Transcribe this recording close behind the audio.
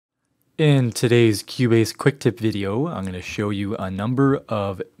In today's Cubase quick tip video, I'm going to show you a number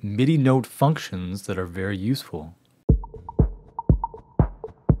of MIDI note functions that are very useful.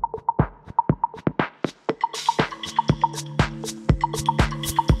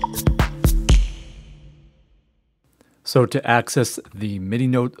 So to access the MIDI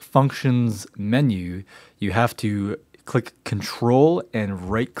Note Functions menu, you have to click Control and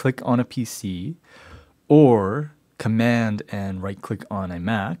right-click on a PC, or Command and right-click on a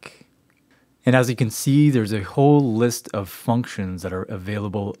Mac. And as you can see, there's a whole list of functions that are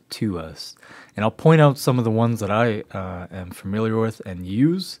available to us. And I'll point out some of the ones that I am familiar with and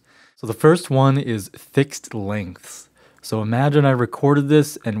use. So the first one is fixed lengths. So imagine I recorded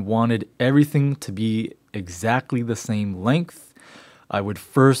this and wanted everything to be exactly the same length. I would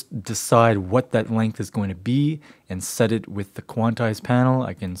first decide what that length is going to be and set it with the quantize panel.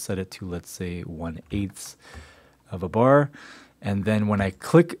 I can set it to, let's say, 1/8 of a bar. And then when I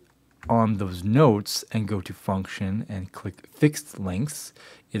click on those notes and go to function and click fixed lengths,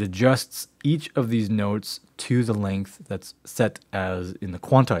 it adjusts each of these notes to the length that's set as in the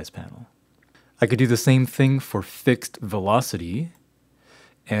quantize panel. I could do the same thing for fixed velocity,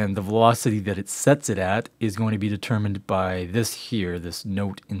 and the velocity that it sets it at is going to be determined by this here, this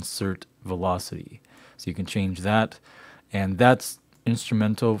note insert velocity. So you can change that, and that's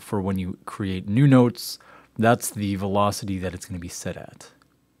instrumental for when you create new notes. That's the velocity that it's going to be set at.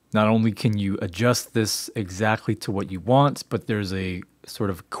 Not only can you adjust this exactly to what you want, but there's a sort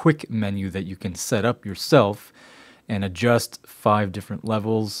of quick menu that you can set up yourself and adjust 5 different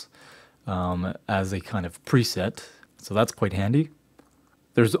levels as a kind of preset. So that's quite handy.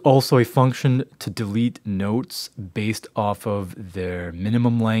 There's also a function to delete notes based off of their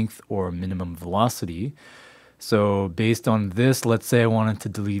minimum length or minimum velocity. So based on this, let's say I wanted to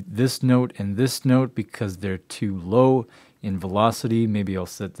delete this note and this note because they're too low in velocity. Maybe I'll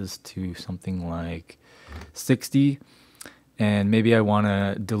set this to something like 60. And maybe I want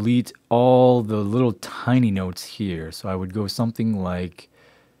to delete all the little tiny notes here. So I would go something like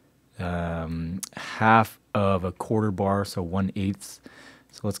half of a quarter bar, so 1/8.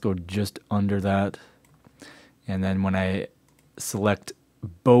 So let's go just under that. And then when I select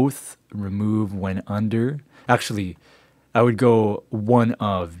both, remove when under. Actually, I would go one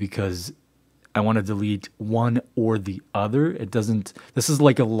of, because I want to delete one or the other. It doesn't, this is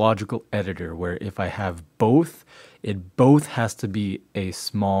like a logical editor where if I have both, it both has to be a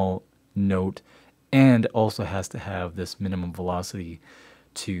small note and also has to have this minimum velocity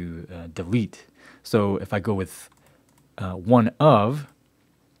to delete. So if I go with one of,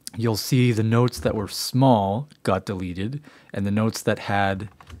 you'll see the notes that were small got deleted, and the notes that had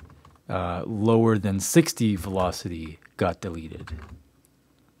lower than 60 velocity got deleted.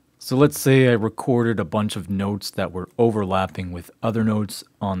 So let's say I recorded a bunch of notes that were overlapping with other notes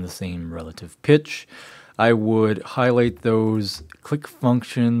on the same relative pitch. I would highlight those, click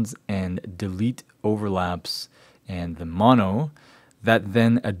functions, and delete overlaps and the mono. That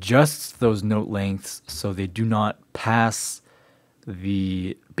then adjusts those note lengths so they do not pass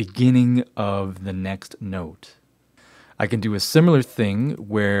the beginning of the next note. I can do a similar thing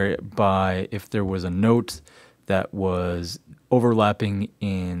whereby if there was a note that was overlapping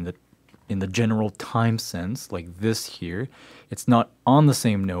in the general time sense, like this here, it's not on the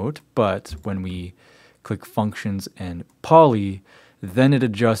same note, but when we click functions and poly, then it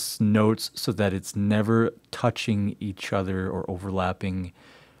adjusts notes so that it's never touching each other or overlapping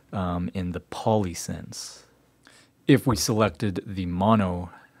in the poly sense. If we selected the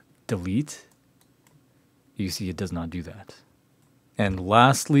mono delete, you see it does not do that. And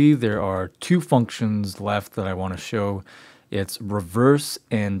lastly, there are 2 functions left that I want to show. It's reverse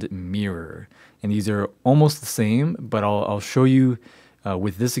and mirror. And these are almost the same, but I'll show you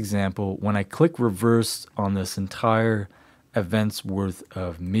with this example. When I click reverse on this entire event's worth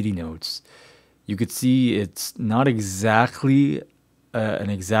of MIDI notes, you could see it's not exactly an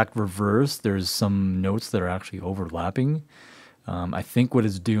exact reverse. There's some notes that are actually overlapping. I think what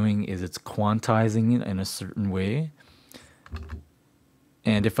it's doing is it's quantizing it in a certain way.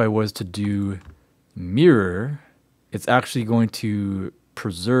 And if I was to do mirror, it's actually going to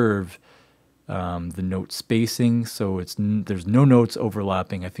preserve the note spacing, so there's no notes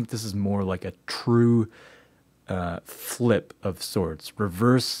overlapping. I think this is more like a true flip of sorts.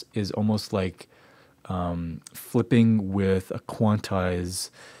 Reverse is almost like flipping with a quantize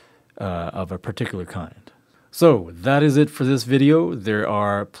of a particular kind. So that is it for this video. There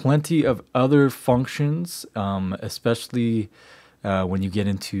are plenty of other functions, especially when you get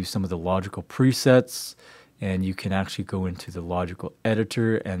into some of the logical presets, and you can actually go into the logical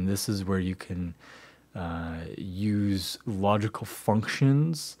editor, and this is where you can use logical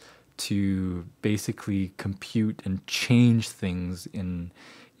functions to basically compute and change things in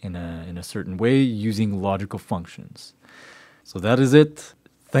a certain way using logical functions. So that is it.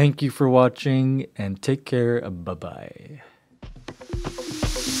 Thank you for watching and take care. Bye-bye.